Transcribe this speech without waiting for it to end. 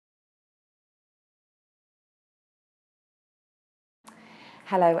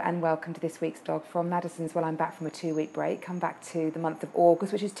Hello and welcome to this week's vlog from Maddisons. Well, I'm back from a 2-week break, come back to the month of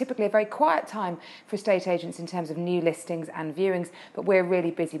August, which is typically a very quiet time for estate agents in terms of new listings and viewings, but we're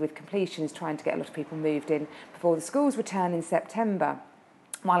really busy with completions, trying to get a lot of people moved in before the schools return in September.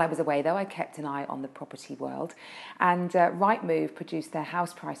 While I was away, though, I kept an eye on the property world, and Rightmove produced their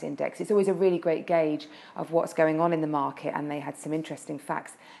house price index. It's always a really great gauge of what's going on in the market, and they had some interesting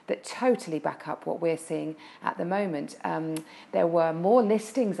facts that totally back up what we're seeing at the moment. There were more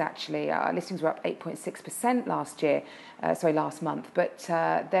listings, actually. Listings were up 8.6% last month, but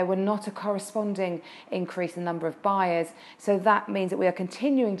there were not a corresponding increase in the number of buyers. So that means that we are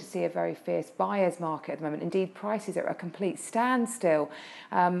continuing to see a very fierce buyer's market at the moment. Indeed, prices are at a complete standstill.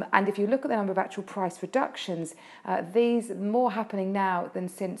 And if you look at the number of actual price reductions, these are more happening now than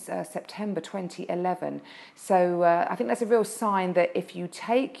since September 2011. So I think that's a real sign that if you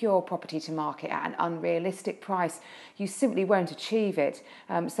take your property to market at an unrealistic price, you simply won't achieve it.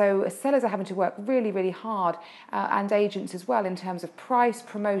 So sellers are having to work really, really hard, and agents as well, in terms of price,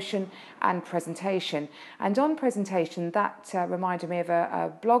 promotion and presentation. And on presentation, that reminded me of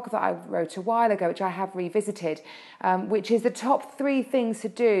a blog that I wrote a while ago, which I have revisited, which is the top 3 things to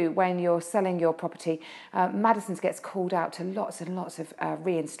do when you're selling your property. Maddisons gets called out to lots and lots of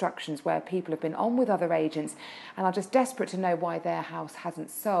re-instructions where people have been on with other agents and are just desperate to know why their house hasn't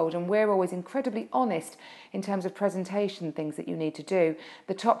sold. And we're always incredibly honest in terms of presentation, things that you need to do.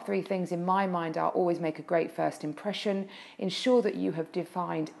 The top 3 things in my mind are: always make a great first impression, ensure that you have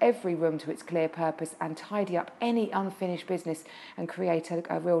defined every room to its clear purpose, and tidy up any unfinished business and create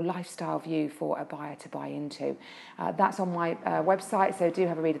a real lifestyle view for a buyer to buy into. That's on my website, so do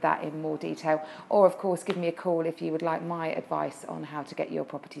have a read of that in more detail, or of course give me a call if you would like my advice on how to get your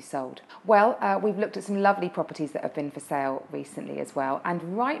property sold. Well, we've looked at some lovely properties that have been for sale recently as well, and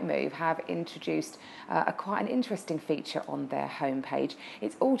Rightmove have introduced quite an interesting feature on their homepage.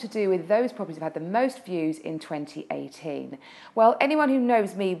 It's all to do with those properties that have had the most views in 2018. Well, anyone who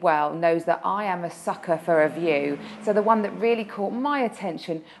knows me well knows that I am a sucker for a view, so the one that really caught my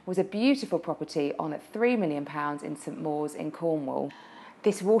attention was a beautiful property on at £3 million in St Maurs in Cornwall.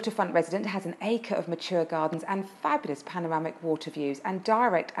 This waterfront resident has an acre of mature gardens and fabulous panoramic water views and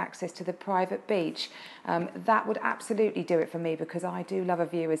direct access to the private beach. That would absolutely do it for me, because I do love a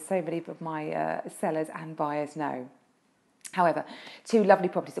view, as so many of my sellers and buyers know. However, 2 lovely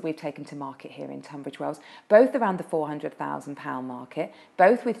properties that we've taken to market here in Tunbridge Wells, both around the £400,000 market,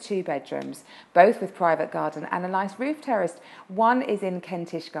 both with 2 bedrooms, both with private garden and a nice roof terrace. One is in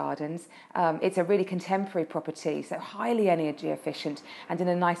Kentish Gardens. It's a really contemporary property, so highly energy efficient and in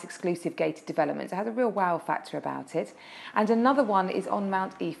a nice exclusive gated development. So it has a real wow factor about it. And another one is on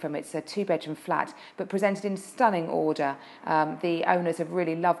Mount Ephraim. It's a 2-bedroom flat, but presented in stunning order. The owners have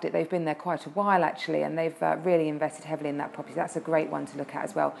really loved it. They've been there quite a while actually, and they've really invested heavily in that property. That's a great one to look at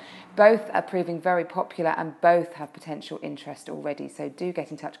as well. Both are proving very popular and both have potential interest already, so do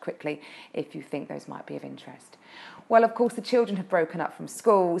get in touch quickly if you think those might be of interest. Well, of course, the children have broken up from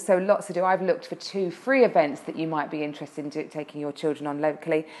school, so lots to do. I've looked for 2 free events that you might be interested in taking your children on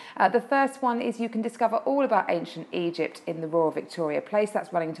locally. The first one is you can discover all about ancient Egypt in the Royal Victoria Place.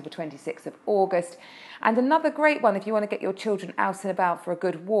 That's running until the 26th of August. And another great one, if you want to get your children out and about for a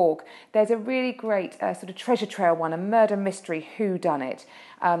good walk, there's a really great sort of treasure trail one, a murder mystery whodunit.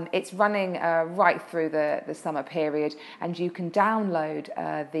 It's running right through the summer period, and you can download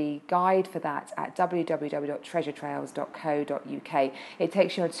the guide for that at www.treasuretrails.co.uk. It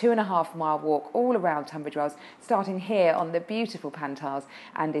takes you a 2.5-mile walk all around Tunbridge Wells, starting here on the beautiful Pantiles,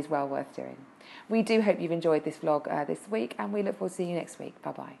 and is well worth doing. We do hope you've enjoyed this vlog this week, and we look forward to seeing you next week.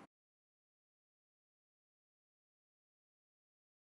 Bye-bye.